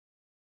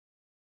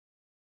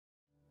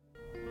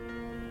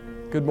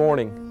Good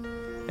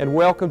morning, and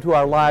welcome to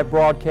our live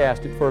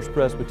broadcast at First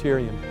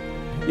Presbyterian.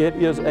 It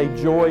is a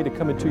joy to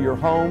come into your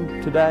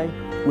home today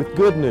with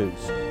good news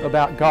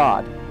about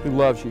God who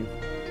loves you.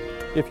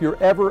 If you're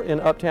ever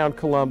in Uptown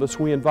Columbus,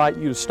 we invite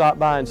you to stop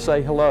by and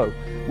say hello.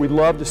 We'd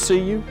love to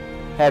see you,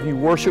 have you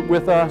worship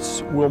with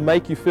us. We'll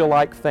make you feel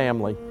like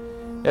family.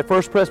 At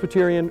First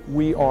Presbyterian,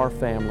 we are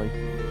family.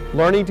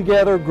 Learning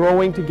together,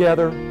 growing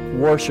together,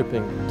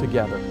 worshiping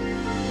together.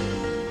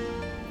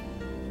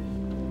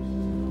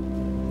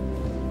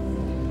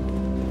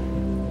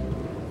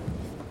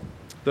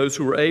 Those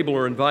who are able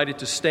are invited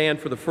to stand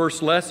for the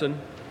first lesson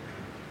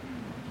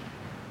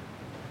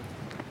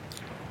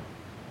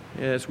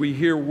as we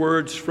hear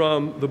words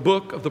from the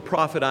book of the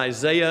prophet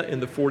Isaiah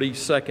in the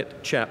 42nd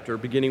chapter,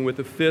 beginning with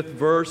the 5th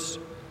verse.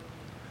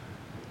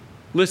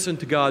 Listen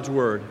to God's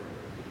word.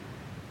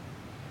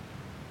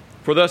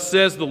 For thus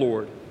says the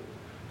Lord,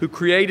 who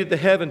created the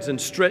heavens and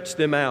stretched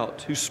them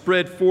out, who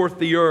spread forth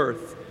the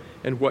earth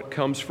and what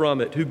comes from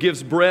it, who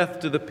gives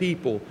breath to the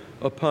people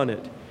upon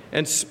it,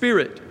 and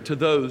spirit to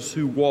those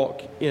who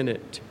walk in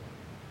it.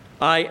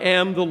 I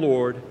am the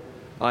Lord.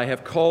 I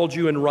have called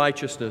you in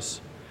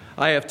righteousness.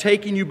 I have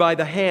taken you by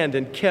the hand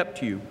and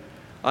kept you.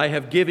 I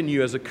have given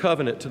you as a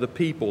covenant to the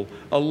people,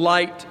 a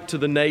light to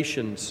the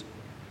nations,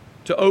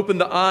 to open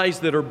the eyes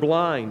that are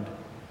blind,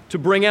 to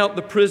bring out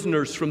the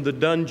prisoners from the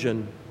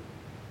dungeon,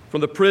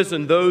 from the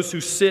prison those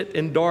who sit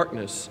in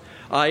darkness.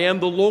 I am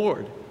the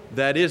Lord,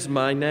 that is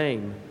my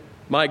name.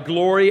 My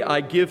glory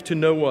I give to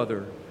no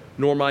other,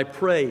 nor my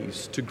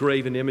praise to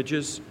graven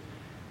images.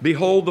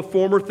 Behold, the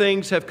former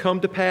things have come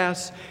to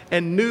pass,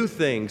 and new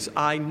things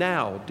I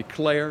now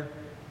declare.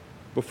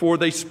 Before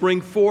they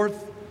spring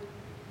forth,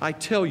 I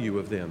tell you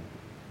of them.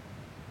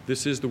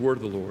 This is the word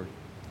of the Lord.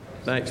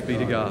 Thanks be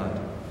to God.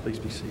 Please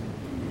be seated.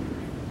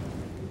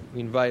 We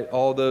invite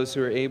all those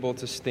who are able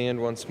to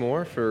stand once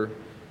more for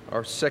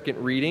our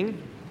second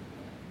reading,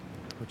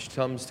 which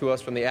comes to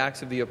us from the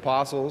Acts of the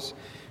Apostles,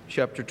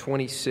 chapter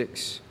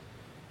 26.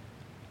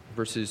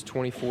 Verses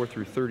 24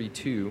 through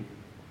 32.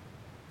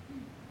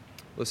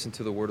 Listen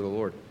to the word of the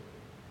Lord.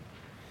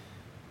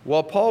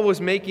 While Paul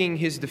was making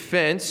his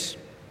defense,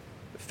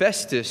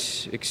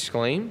 Festus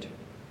exclaimed,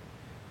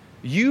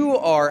 "You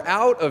are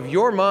out of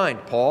your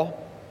mind,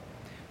 Paul.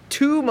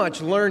 Too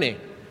much learning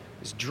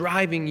is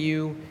driving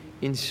you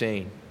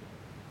insane."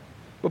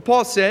 But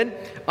Paul said,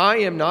 "I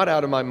am not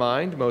out of my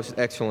mind, most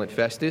excellent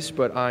Festus,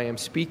 but I am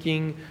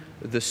speaking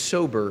the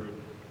sober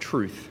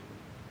truth.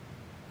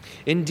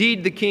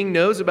 Indeed, the king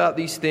knows about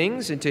these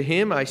things, and to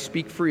him I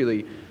speak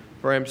freely,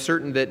 for I am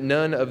certain that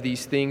none of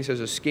these things has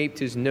escaped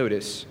his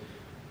notice,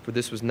 for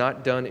this was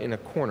not done in a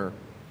corner.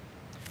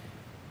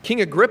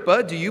 King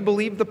Agrippa, do you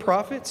believe the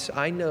prophets?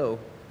 I know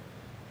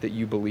that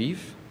you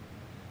believe."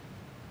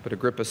 But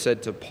Agrippa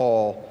said to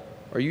Paul,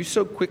 "Are you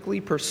so quickly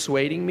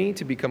persuading me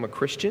to become a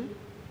Christian?"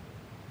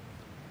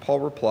 Paul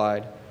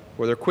replied,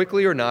 "Whether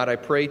quickly or not, I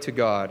pray to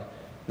God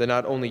that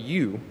not only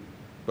you,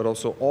 but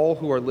also all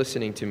who are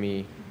listening to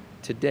me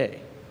today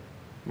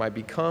might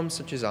become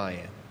such as I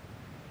am,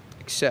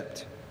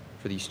 except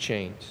for these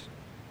chains."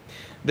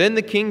 Then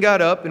the king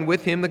got up, and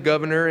with him the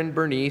governor and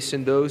Bernice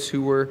and those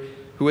who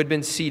had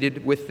been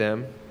seated with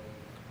them.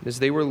 As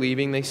they were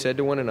leaving, they said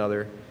to one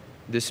another,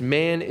 "This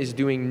man is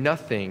doing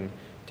nothing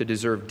to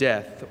deserve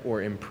death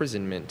or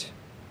imprisonment."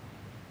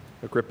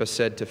 Agrippa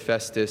said to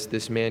Festus,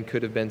 "This man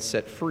could have been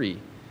set free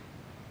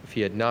if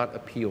he had not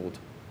appealed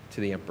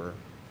to the emperor."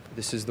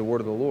 This is the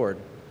word of the Lord.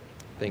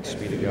 Thanks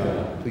be to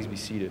God. Please be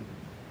seated.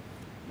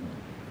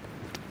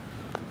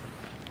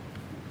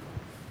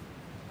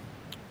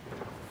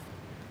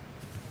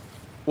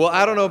 Well,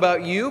 I don't know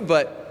about you,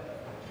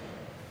 but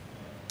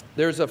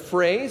there's a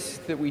phrase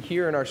that we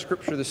hear in our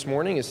scripture this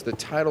morning. It's the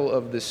title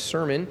of this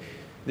sermon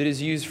that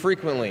is used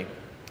frequently.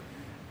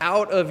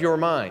 Out of your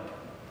mind.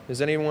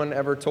 Has anyone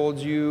ever told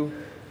you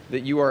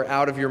that you are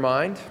out of your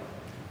mind?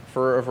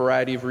 For a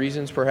variety of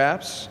reasons,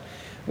 perhaps.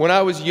 When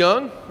I was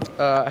young,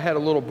 I had a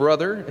little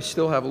brother. I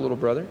still have a little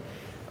brother.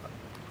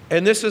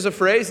 And this is a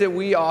phrase that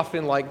we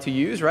often like to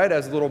use, right,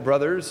 as little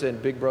brothers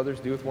and big brothers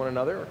do with one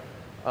another.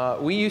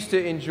 We used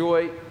to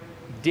enjoy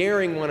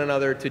daring one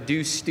another to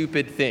do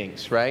stupid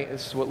things, right?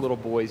 This is what little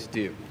boys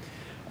do.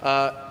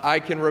 I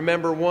can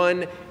remember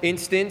one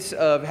instance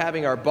of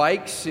having our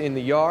bikes in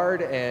the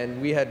yard, and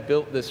we had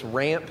built this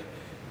ramp.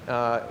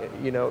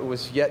 It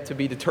was yet to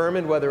be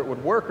determined whether it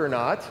would work or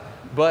not.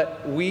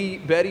 But we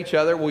bet each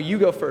other, well, you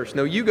go first.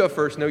 No, you go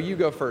first. No, you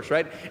go first,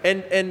 right?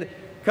 And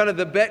kind of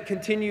the bet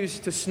continues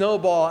to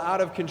snowball out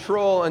of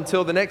control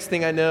until the next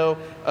thing I know,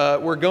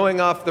 we're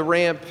going off the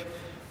ramp,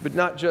 but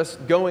not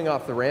just going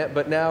off the ramp,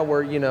 but now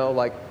we're,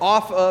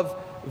 off of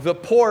the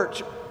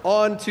porch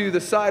onto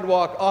the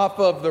sidewalk off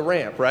of the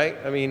ramp, right?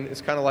 I mean,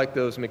 it's kind of like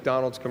those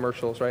McDonald's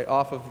commercials, right?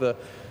 Off of the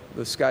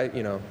sky,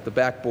 the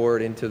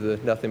backboard into the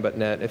nothing but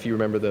net, if you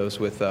remember those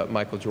with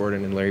Michael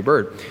Jordan and Larry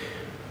Bird.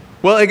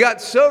 Well, it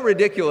got so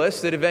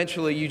ridiculous that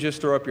eventually you just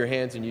throw up your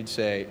hands and you'd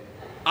say,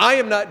 "I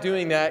am not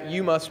doing that.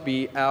 You must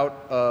be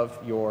out of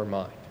your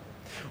mind."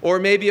 Or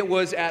maybe it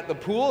was at the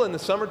pool in the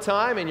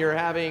summertime and you're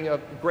having a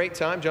great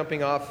time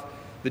jumping off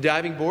the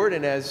diving board,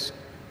 and as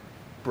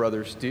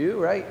brothers do,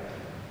 right?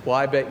 Well,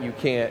 I bet you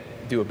can't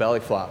do a belly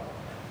flop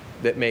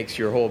that makes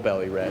your whole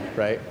belly red,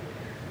 right?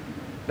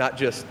 Not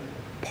just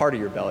part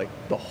of your belly,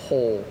 the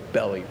whole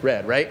belly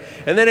red, right?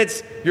 And then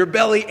it's your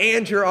belly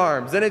and your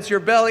arms. Then it's your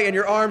belly and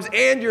your arms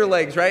and your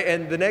legs, right?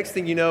 And the next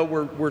thing you know,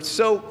 we're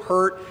so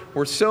hurt,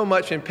 we're so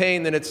much in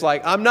pain that it's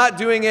like, I'm not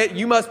doing it,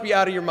 you must be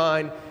out of your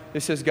mind.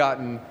 This has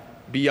gotten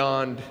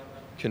beyond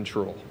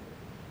control.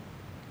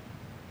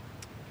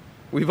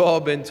 We've all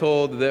been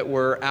told that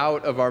we're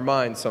out of our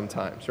minds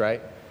sometimes,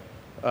 right?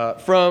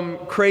 From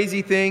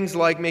crazy things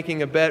like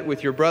making a bet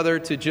with your brother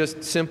to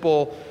just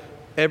simple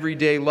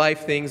everyday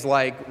life things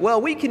like,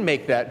 well, we can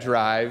make that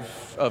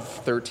drive of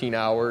 13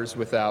 hours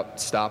without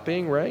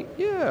stopping, right?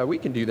 Yeah, we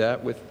can do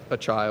that with a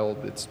child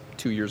that's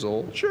 2 years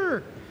old.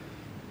 Sure.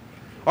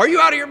 Are you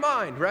out of your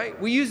mind, right?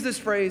 We use this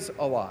phrase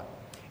a lot.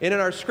 And in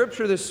our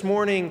scripture this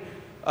morning,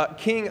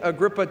 King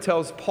Agrippa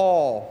tells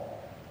Paul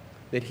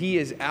that he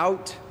is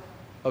out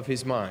of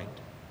his mind.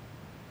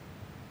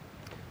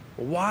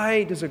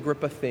 Why does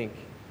Agrippa think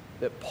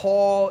that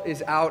Paul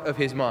is out of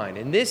his mind?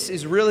 And this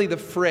is really the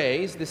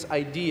phrase, this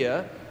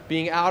idea,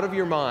 being out of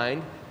your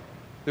mind,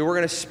 that we're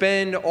going to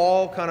spend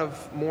all kind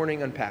of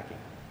morning unpacking.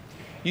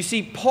 You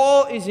see,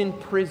 Paul is in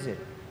prison.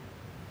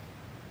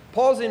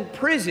 Paul's in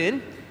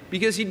prison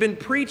because he'd been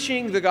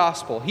preaching the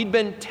gospel. He'd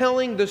been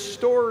telling the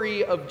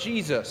story of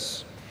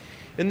Jesus.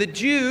 And the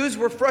Jews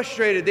were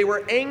frustrated. They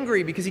were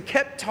angry because he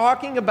kept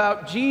talking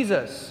about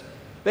Jesus.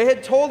 They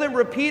had told him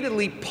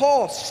repeatedly,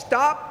 Paul,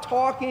 stop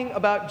talking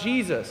about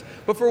Jesus.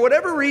 But for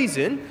whatever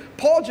reason,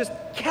 Paul just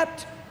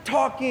kept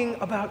talking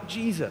about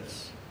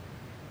Jesus.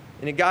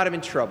 And it got him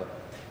in trouble,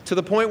 to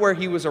the point where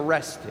he was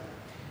arrested.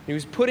 He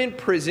was put in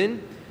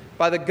prison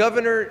by the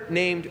governor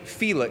named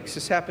Felix.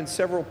 This happened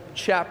several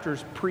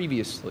chapters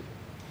previously.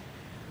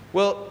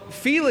 Well,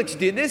 Felix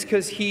did this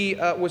because he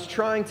was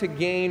trying to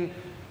gain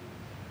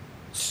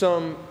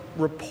some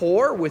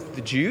rapport with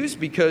the Jews,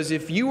 because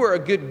if you were a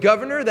good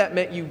governor, that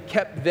meant you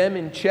kept them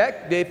in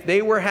check. If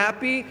they were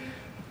happy,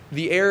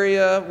 the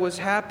area was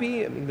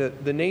happy,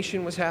 the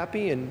nation was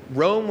happy, and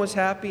Rome was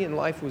happy, and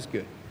life was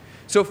good.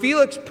 So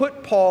Felix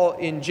put Paul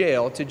in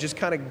jail to just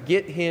kind of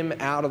get him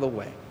out of the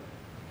way.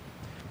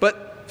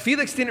 But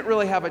Felix didn't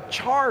really have a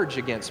charge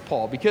against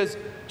Paul, because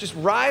just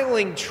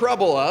riling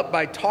trouble up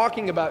by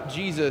talking about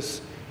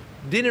Jesus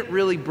didn't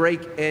really break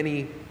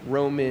any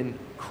Roman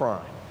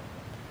crime.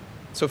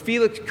 So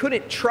Felix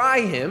couldn't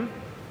try him,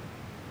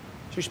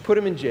 just put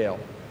him in jail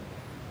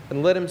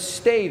and let him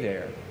stay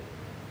there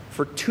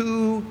for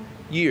 2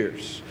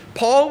 years.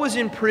 Paul was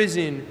in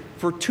prison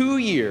for 2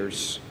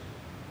 years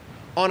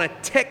on a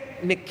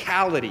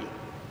technicality.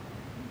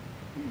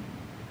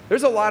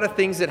 There's a lot of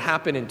things that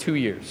happen in 2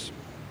 years.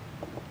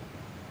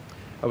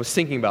 I was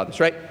thinking about this,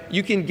 right?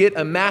 You can get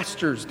a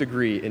master's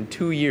degree in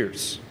 2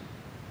 years.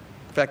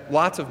 In fact,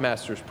 lots of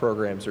master's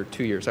programs are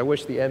 2 years. I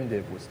wish the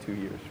MDiv was 2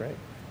 years, right?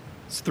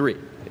 It's 3.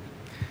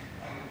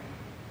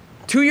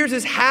 2 years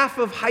is half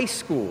of high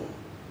school.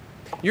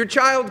 Your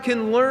child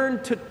can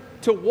learn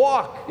to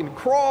walk and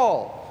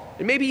crawl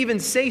and maybe even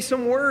say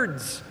some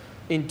words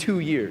in 2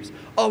 years.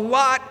 A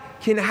lot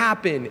can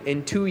happen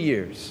in 2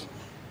 years.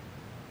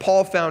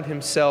 Paul found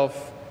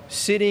himself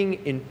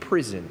sitting in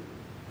prison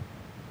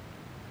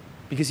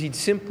because he'd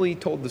simply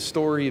told the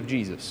story of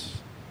Jesus.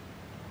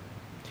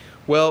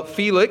 Well,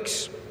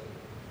 Felix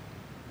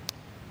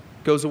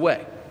goes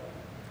away.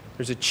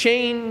 There's a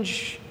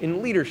change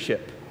in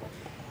leadership.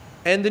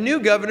 And the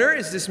new governor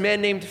is this man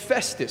named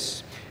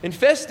Festus. And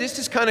Festus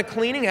is kind of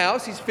cleaning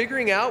house. He's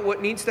figuring out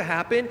what needs to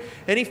happen.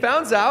 And he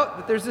finds out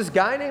that there's this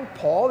guy named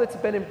Paul that's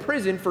been in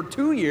prison for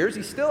 2 years.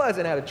 He still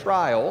hasn't had a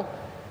trial.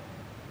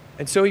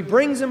 And so he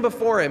brings him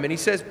before him and he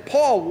says,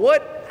 Paul,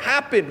 what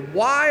happened?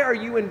 Why are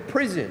you in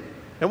prison?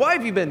 And why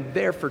have you been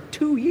there for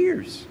 2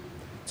 years?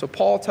 So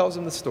Paul tells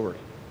him the story.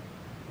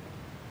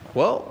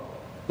 Well,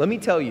 let me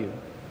tell you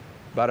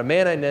about a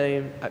man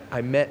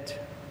I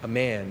met a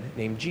man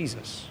named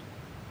Jesus.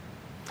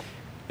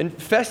 And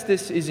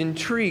Festus is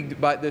intrigued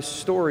by this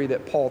story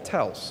that Paul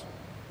tells.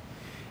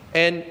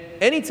 And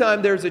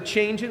anytime there's a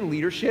change in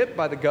leadership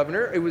by the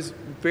governor, it was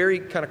very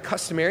kind of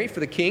customary for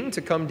the king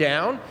to come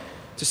down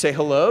to say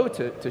hello,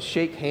 to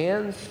shake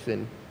hands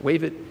and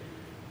wave at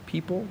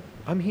people.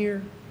 I'm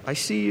here. I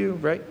see you,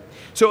 right?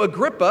 So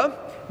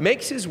Agrippa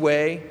makes his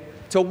way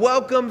to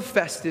welcome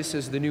Festus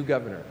as the new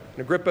governor.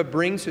 And Agrippa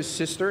brings his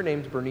sister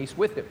named Bernice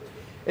with him.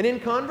 And in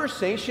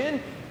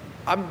conversation,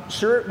 I'm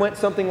sure it went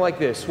something like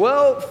this.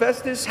 Well,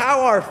 Festus,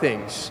 how are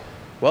things?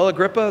 Well,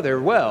 Agrippa,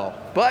 they're well.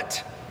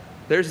 But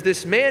there's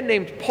this man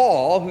named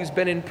Paul who's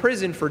been in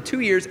prison for 2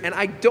 years, and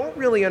I don't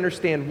really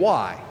understand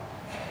why.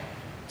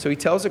 So he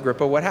tells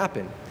Agrippa what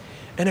happened.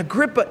 And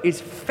Agrippa is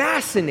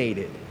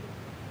fascinated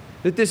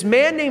that this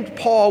man named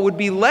Paul would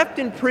be left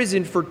in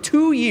prison for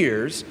 2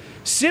 years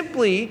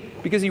simply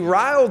because he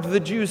riled the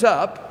Jews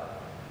up,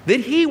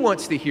 that he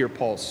wants to hear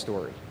Paul's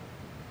story.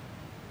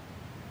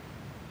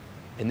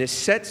 And this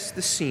sets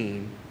the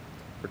scene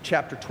or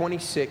chapter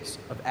 26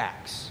 of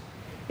Acts.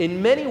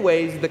 In many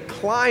ways, the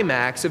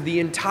climax of the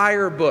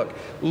entire book.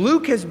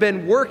 Luke has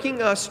been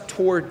working us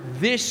toward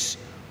this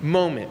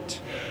moment.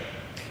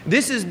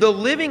 This is the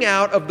living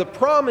out of the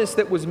promise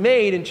that was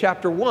made in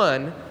chapter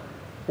 1,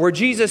 where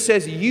Jesus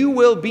says, "You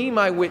will be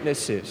my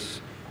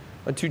witnesses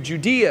unto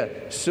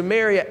Judea,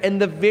 Samaria,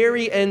 and the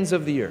very ends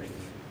of the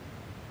earth."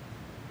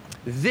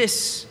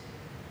 This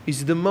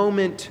is the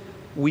moment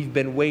we've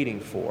been waiting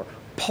for.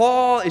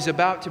 Paul is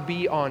about to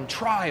be on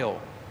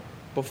trial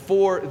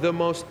before the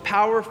most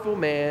powerful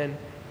man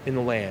in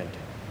the land,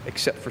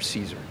 except for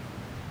Caesar.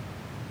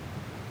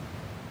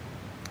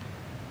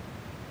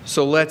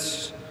 So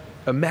let's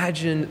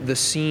imagine the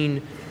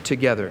scene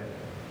together.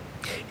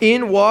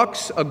 In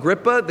walks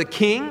Agrippa, the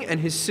king, and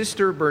his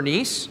sister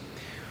Bernice,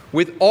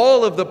 with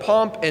all of the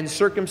pomp and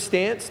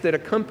circumstance that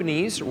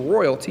accompanies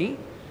royalty.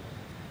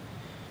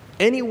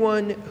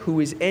 Anyone who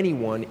is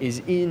anyone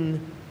is in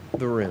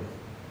the room.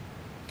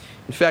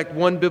 In fact,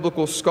 one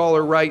biblical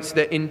scholar writes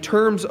that in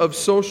terms of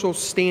social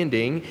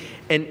standing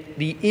and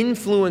the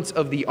influence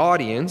of the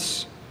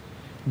audience,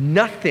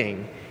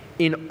 nothing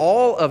in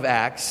all of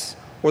Acts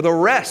or the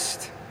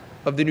rest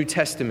of the New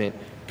Testament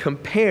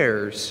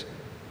compares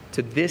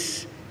to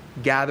this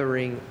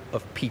gathering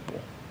of people.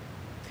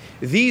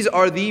 These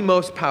are the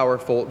most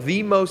powerful,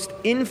 the most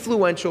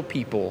influential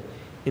people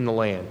in the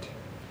land.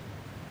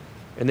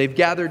 And they've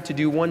gathered to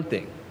do one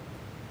thing: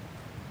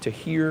 to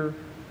hear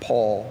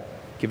Paul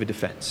give a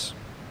defense.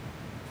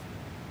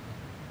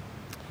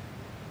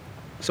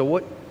 So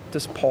what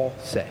does Paul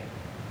say?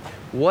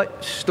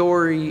 What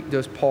story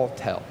does Paul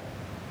tell?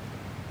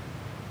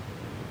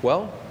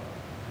 Well,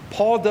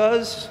 Paul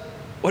does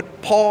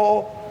what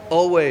Paul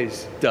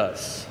always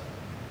does.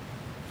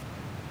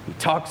 He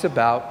talks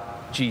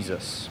about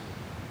Jesus.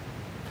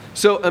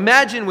 So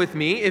imagine with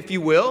me, if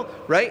you will,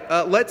 right?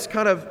 Let's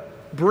kind of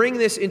bring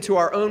this into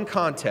our own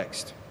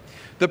context.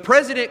 The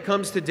president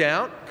comes to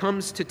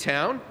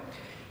town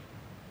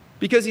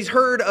because he's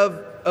heard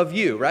of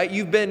you, right?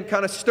 You've been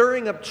kind of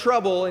stirring up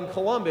trouble in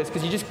Columbus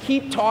because you just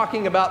keep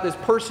talking about this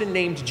person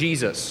named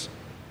Jesus.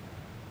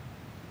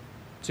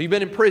 So you've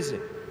been in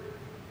prison.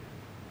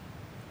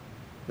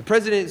 The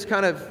president is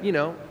kind of,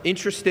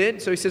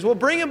 interested. So he says, well,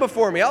 bring him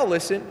before me. I'll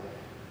listen.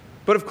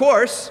 But of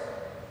course,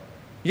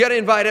 you got to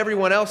invite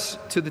everyone else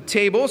to the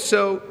table.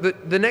 So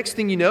the next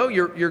thing you know,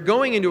 you're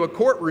going into a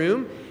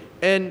courtroom,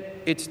 and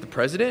it's the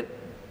president,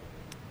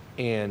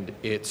 and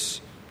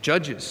it's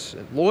judges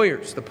and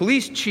lawyers, the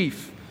police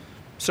chief,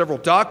 several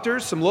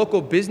doctors, some local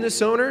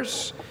business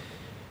owners,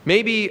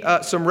 maybe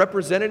some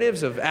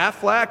representatives of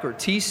Aflac or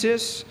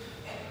TSYS,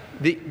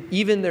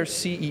 even their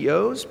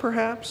CEOs,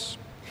 perhaps.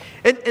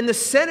 And the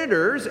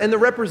senators and the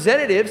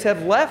representatives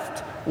have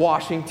left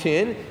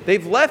Washington.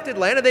 They've left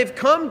Atlanta. They've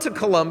come to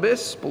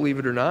Columbus, believe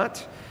it or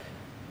not.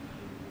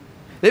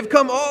 They've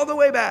come all the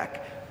way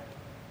back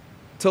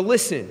to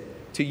listen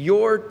to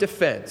your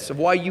defense of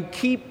why you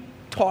keep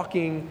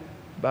talking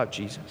about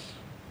Jesus.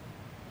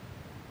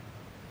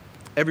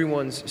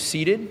 Everyone's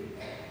seated.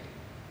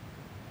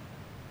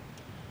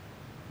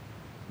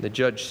 The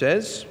judge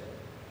says,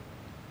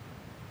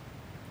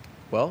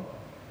 well,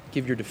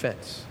 give your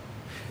defense.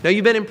 Now,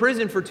 you've been in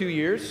prison for 2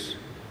 years,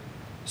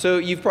 so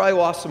you've probably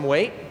lost some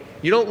weight.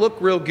 You don't look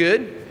real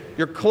good.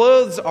 Your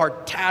clothes are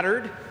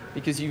tattered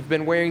because you've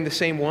been wearing the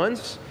same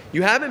ones.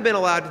 You haven't been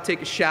allowed to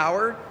take a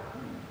shower.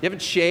 You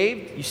haven't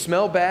shaved. You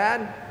smell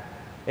bad.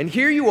 And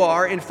here you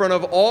are in front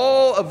of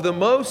all of the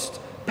most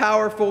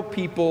powerful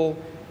people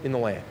in the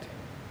land.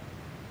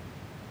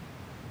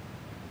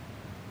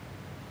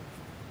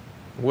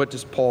 What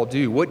does Paul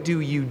do? What do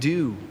you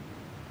do?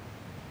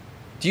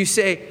 Do you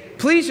say,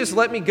 please just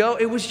let me go?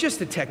 It was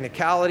just a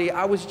technicality.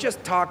 I was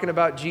just talking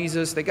about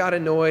Jesus. They got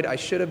annoyed. I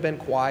should have been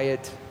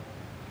quiet.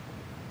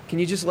 Can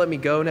you just let me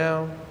go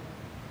now?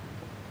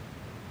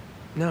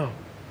 No.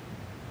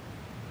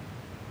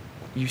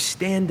 You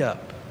stand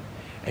up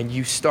and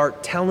you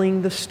start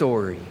telling the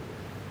story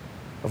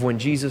of when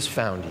Jesus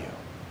found you.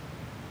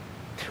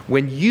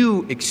 When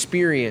you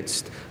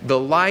experienced the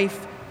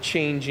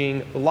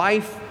life-changing,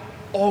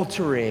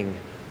 life-altering,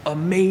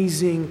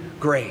 amazing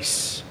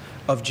grace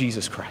of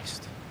Jesus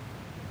Christ.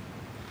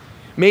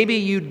 Maybe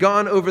you'd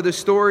gone over the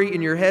story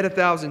in your head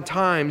 1,000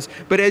 times,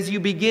 but as you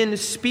begin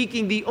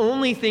speaking, the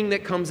only thing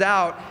that comes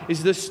out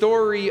is the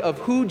story of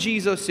who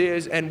Jesus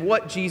is and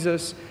what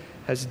Jesus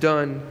has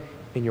done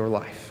in your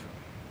life.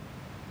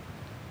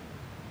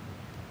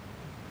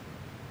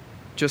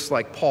 Just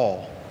like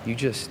Paul, you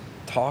just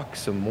talk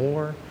some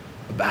more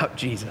about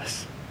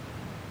Jesus.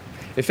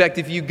 In fact,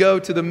 if you go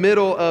to the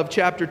middle of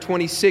chapter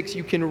 26,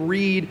 you can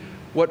read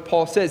what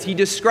Paul says. He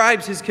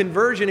describes his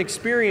conversion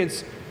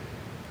experience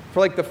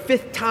for like the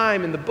 5th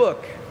time in the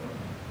book.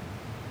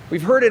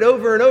 We've heard it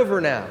over and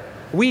over now.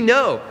 We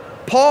know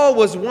Paul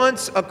was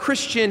once a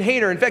Christian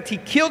hater. In fact, he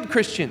killed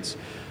Christians.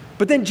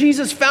 But then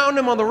Jesus found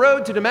him on the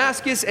road to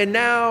Damascus, and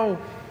now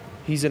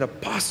he's an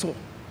apostle.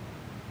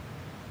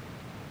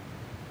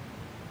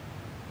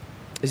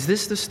 Is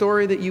this the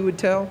story that you would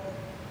tell?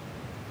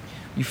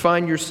 You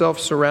find yourself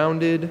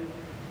surrounded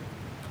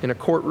in a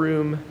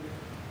courtroom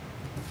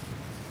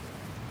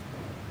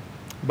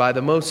by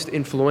the most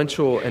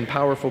influential and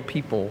powerful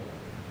people,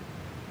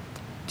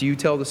 do you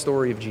tell the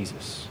story of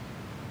Jesus?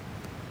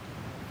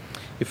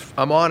 If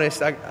I'm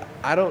honest,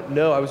 I don't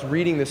know. I was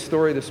reading this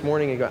story this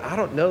morning and going, I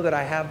don't know that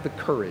I have the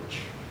courage.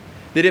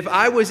 That if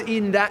I was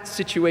in that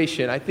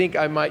situation, I think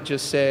I might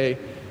just say,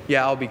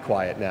 yeah, I'll be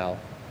quiet now.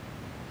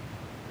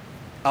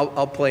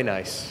 I'll play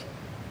nice.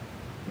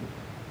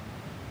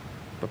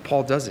 But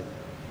Paul doesn't.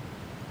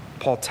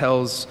 Paul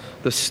tells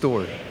the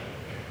story.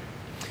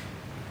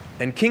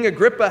 And King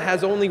Agrippa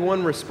has only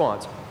one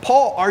response.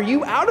 Paul, are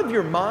you out of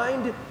your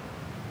mind?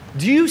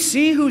 Do you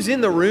see who's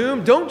in the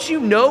room? Don't you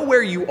know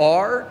where you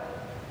are?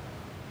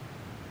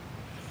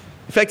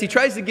 In fact, he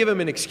tries to give him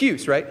an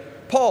excuse, right?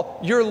 Paul,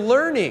 you're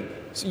learning.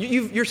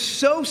 You're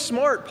so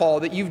smart,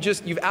 Paul, that you've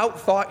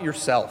outthought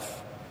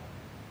yourself.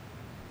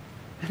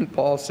 And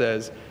Paul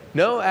says,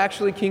 no,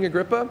 actually, King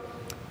Agrippa,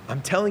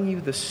 I'm telling you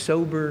the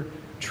sober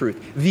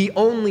truth, the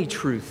only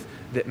truth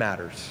that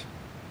matters,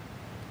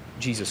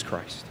 Jesus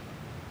Christ.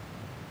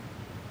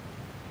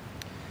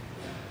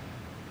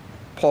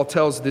 Paul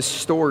tells this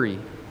story,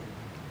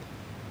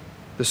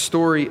 the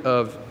story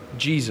of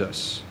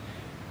Jesus,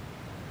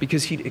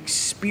 because he'd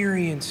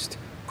experienced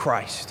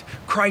Christ.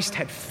 Christ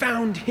had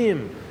found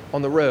him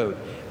on the road,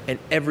 and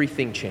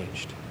everything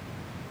changed.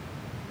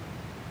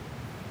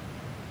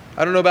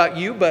 I don't know about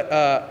you, but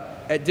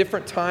at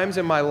different times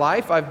in my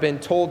life, I've been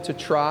told to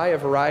try a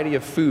variety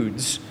of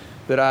foods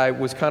that I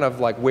was kind of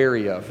like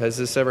wary of. Has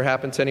this ever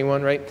happened to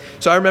anyone, right?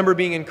 So I remember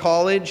being in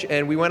college,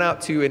 and we went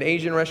out to an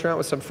Asian restaurant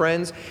with some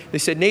friends. They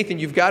said, Nathan,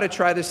 you've got to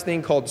try this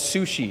thing called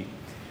sushi.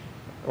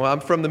 Well,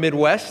 I'm from the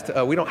Midwest.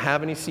 We don't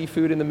have any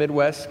seafood in the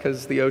Midwest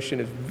because the ocean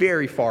is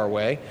very far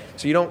away.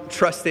 So you don't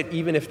trust it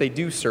even if they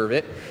do serve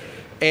it.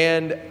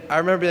 And I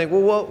remember being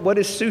like, well, what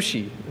is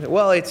sushi?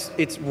 Well,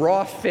 it's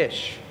raw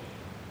fish.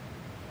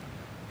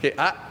 Okay,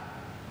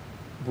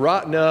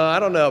 no, I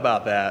don't know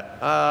about that.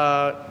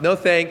 No,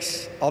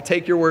 thanks. I'll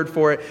take your word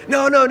for it.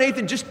 No,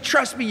 Nathan, just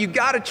trust me. You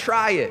got to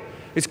try it.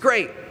 It's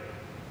great.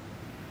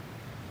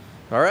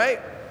 All right.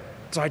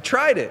 So I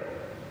tried it.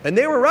 And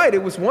they were right.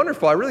 It was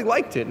wonderful. I really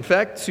liked it. In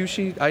fact,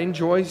 I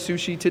enjoy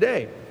sushi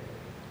today.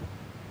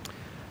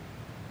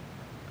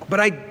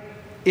 But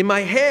in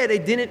my head,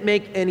 it didn't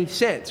make any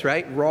sense,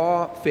 right?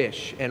 Raw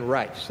fish and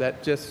rice.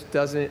 That just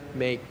doesn't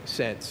make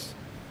sense.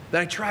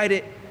 Then I tried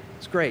it.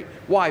 It's great.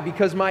 Why?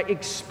 Because my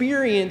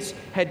experience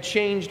had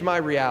changed my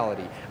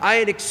reality. I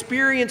had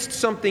experienced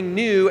something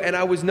new, and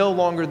I was no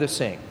longer the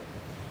same.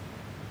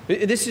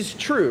 This is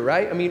true,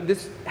 right? I mean,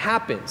 this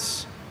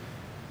happens.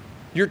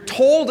 You're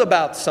told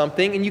about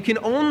something, and you can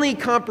only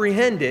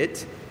comprehend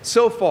it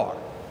so far.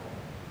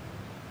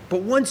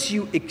 But once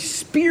you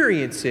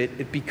experience it,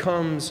 it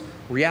becomes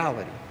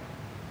reality.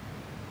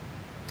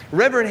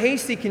 Reverend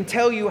Hasty can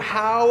tell you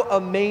how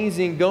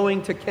amazing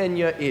going to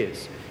Kenya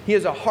is. He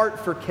has a heart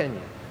for Kenya,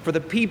 for the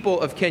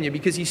people of Kenya,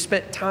 because he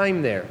spent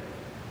time there.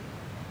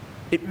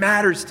 It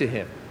matters to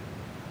him.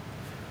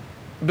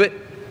 But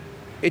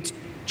it's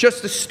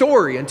just a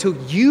story until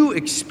you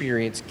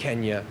experience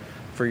Kenya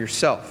for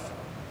yourself.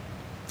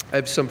 I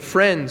have some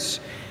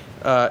friends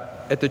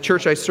at the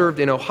church I served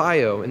in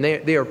Ohio, and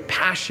they are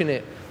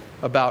passionate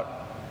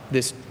about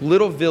this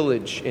little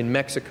village in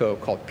Mexico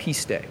called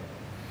Peace Day.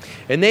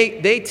 And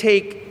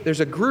there's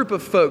a group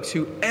of folks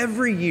who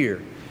every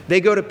year they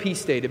go to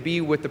Peace Day to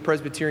be with the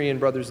Presbyterian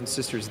brothers and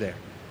sisters there.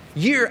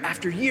 Year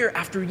after year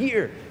after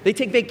year. They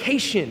take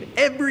vacation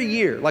every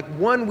year, like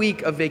 1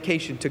 week of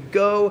vacation, to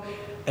go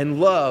and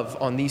love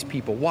on these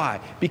people. Why?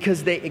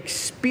 Because they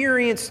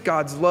experienced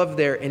God's love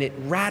there, and it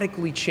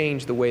radically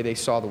changed the way they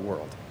saw the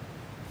world.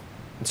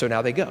 And so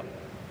now they go.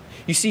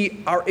 You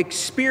see, our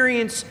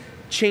experience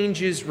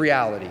changes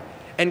reality.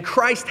 And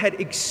Paul had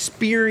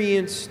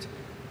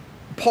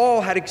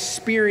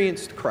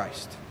experienced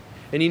Christ.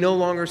 And he no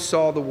longer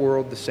saw the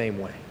world the same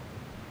way.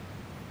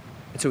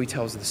 And so he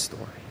tells the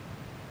story.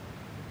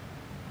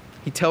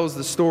 He tells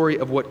the story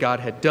of what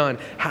God had done,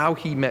 how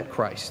he met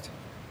Christ.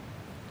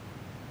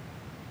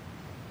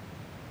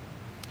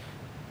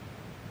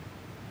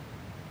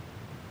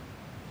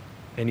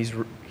 And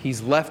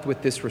he's left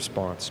with this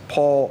response.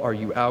 Paul, are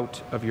you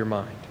out of your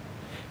mind?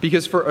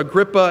 Because for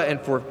Agrippa and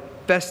for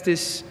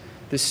Festus,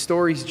 this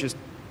story's just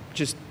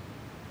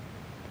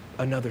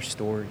another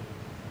story.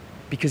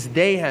 Because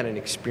they hadn't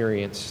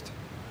experienced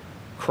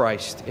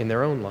Christ in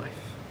their own life.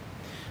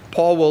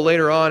 Paul will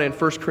later on in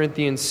 1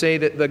 Corinthians say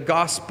that the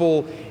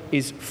gospel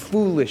is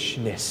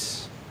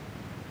foolishness.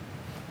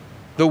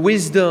 The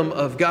wisdom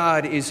of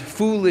God is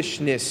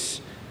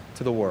foolishness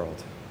to the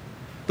world.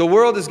 The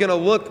world is going to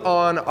look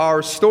on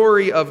our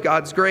story of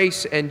God's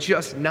grace and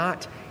just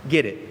not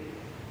get it.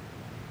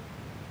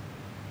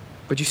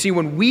 But you see,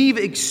 when we've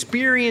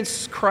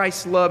experienced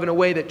Christ's love in a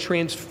way that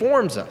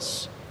transforms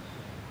us,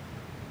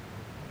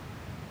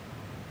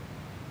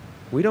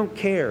 we don't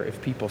care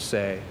if people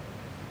say,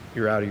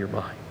 you're out of your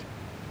mind.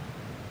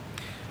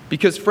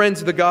 Because,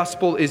 friends, the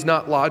gospel is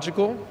not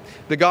logical.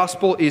 The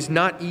gospel is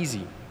not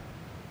easy.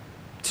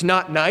 It's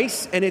not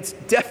nice, and it's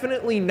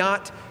definitely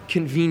not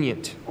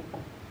convenient.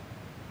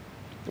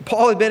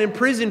 Paul had been in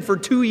prison for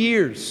 2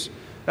 years.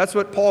 That's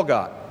what Paul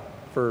got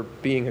for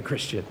being a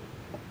Christian.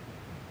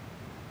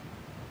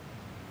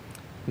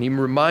 And he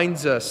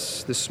reminds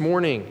us this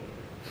morning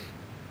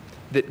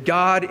that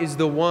God is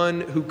the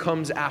one who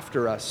comes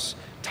after us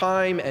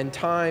time and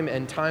time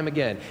and time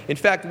again. In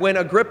fact, when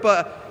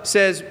Agrippa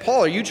says,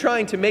 Paul, are you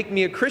trying to make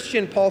me a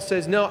Christian? Paul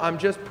says, no, I'm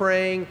just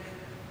praying.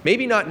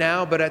 Maybe not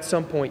now, but at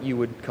some point you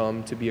would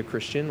come to be a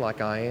Christian like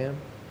I am.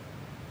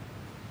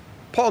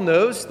 Paul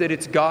knows that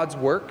it's God's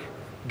work.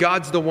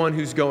 God's the one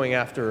who's going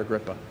after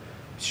Agrippa.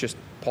 It's just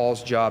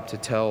Paul's job to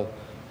tell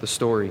the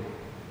story.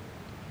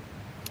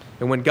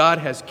 And when God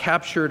has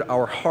captured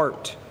our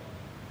heart,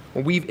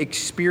 when we've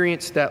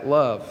experienced that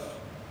love,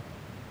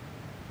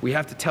 we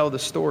have to tell the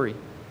story.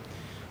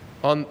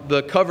 On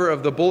the cover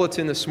of the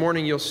bulletin this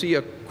morning, you'll see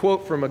a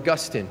quote from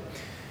Augustine.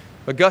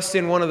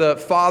 Augustine, one of the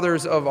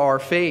fathers of our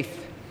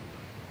faith,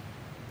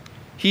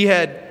 he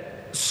had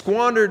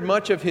squandered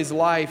much of his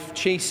life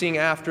chasing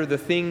after the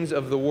things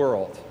of the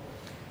world.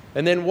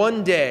 And then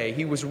one day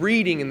he was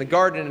reading in the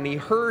garden and he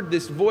heard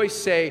this voice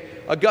say,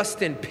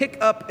 Augustine, pick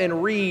up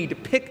and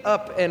read, pick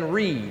up and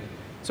read.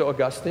 So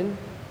Augustine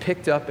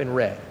picked up and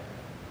read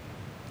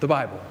the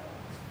Bible.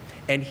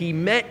 And he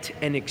met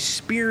and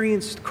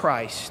experienced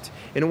Christ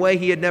in a way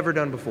he had never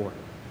done before.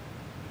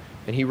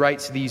 And he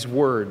writes these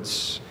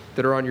words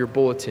that are on your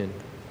bulletin.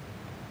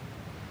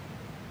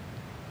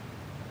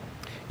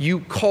 You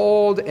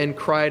called and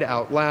cried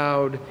out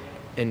loud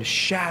and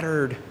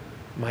shattered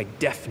my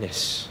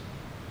deafness.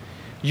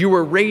 You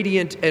were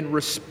radiant and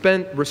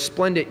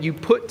resplendent. You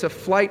put to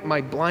flight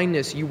my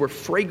blindness. You were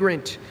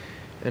fragrant,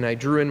 and I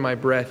drew in my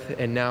breath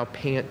and now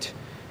pant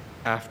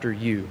after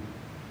you.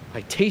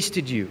 I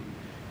tasted you,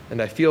 and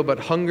I feel but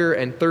hunger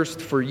and thirst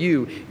for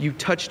you. You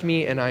touched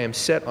me, and I am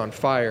set on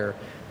fire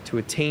to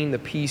attain the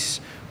peace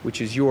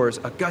which is yours.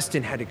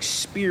 Augustine had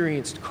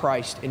experienced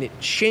Christ, and it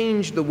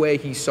changed the way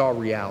he saw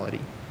reality.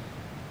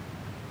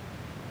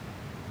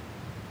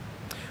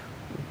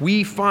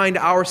 We find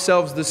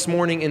ourselves this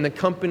morning in the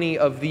company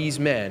of these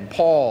men,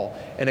 Paul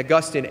and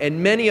Augustine,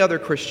 and many other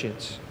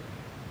Christians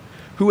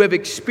who have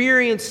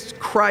experienced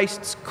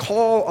Christ's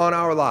call on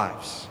our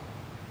lives.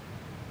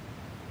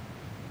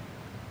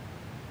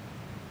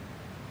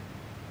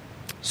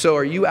 So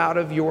are you out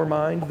of your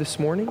mind this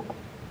morning?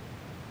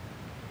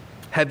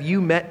 Have you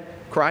met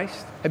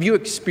Christ? Have you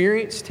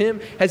experienced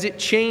Him? Has it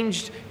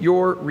changed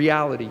your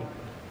reality?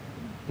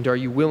 And are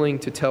you willing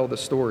to tell the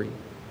story?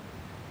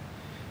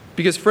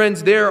 Because,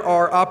 friends, there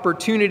are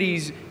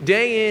opportunities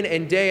day in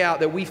and day out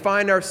that we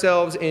find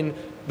ourselves in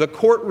the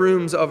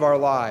courtrooms of our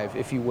life,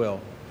 if you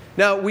will.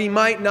 Now, we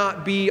might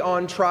not be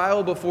on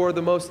trial before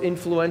the most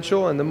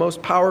influential and the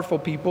most powerful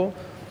people,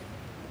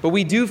 but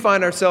we do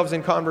find ourselves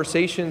in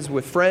conversations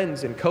with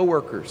friends and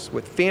coworkers,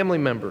 with family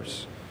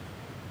members,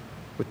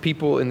 with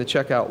people in the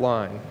checkout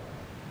line.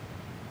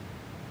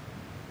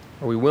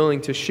 Are we willing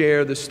to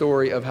share the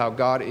story of how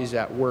God is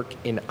at work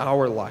in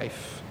our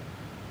life?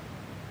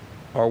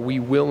 Are we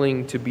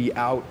willing to be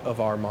out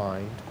of our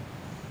mind?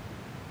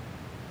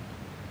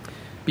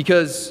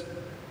 Because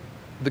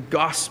the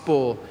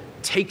gospel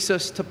takes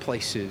us to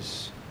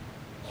places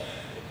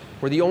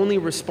where the only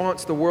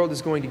response the world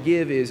is going to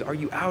give is, are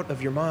you out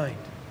of your mind?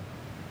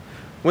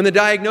 When the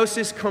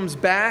diagnosis comes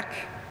back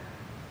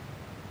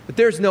that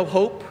there's no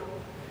hope,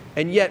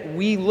 and yet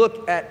we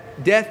look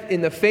at death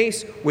in the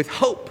face with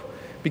hope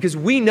because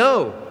we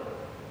know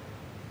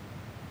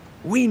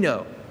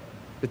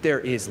that there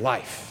is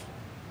life.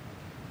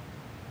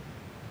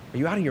 Are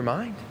you out of your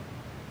mind?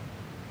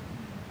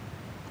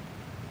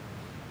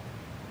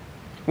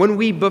 When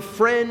we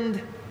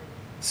befriend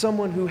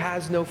someone who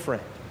has no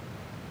friend,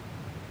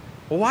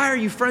 well, why are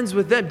you friends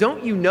with them?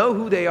 Don't you know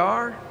who they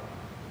are?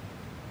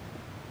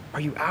 Are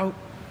you out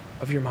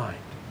of your mind?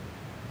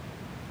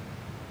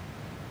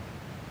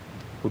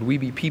 Would we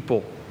be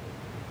people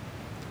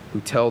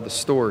who tell the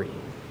story?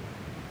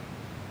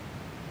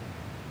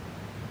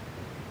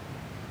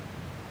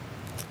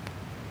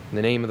 In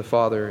the name of the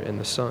Father, and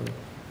the Son,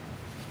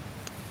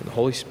 and the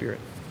Holy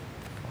Spirit.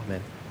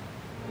 Amen.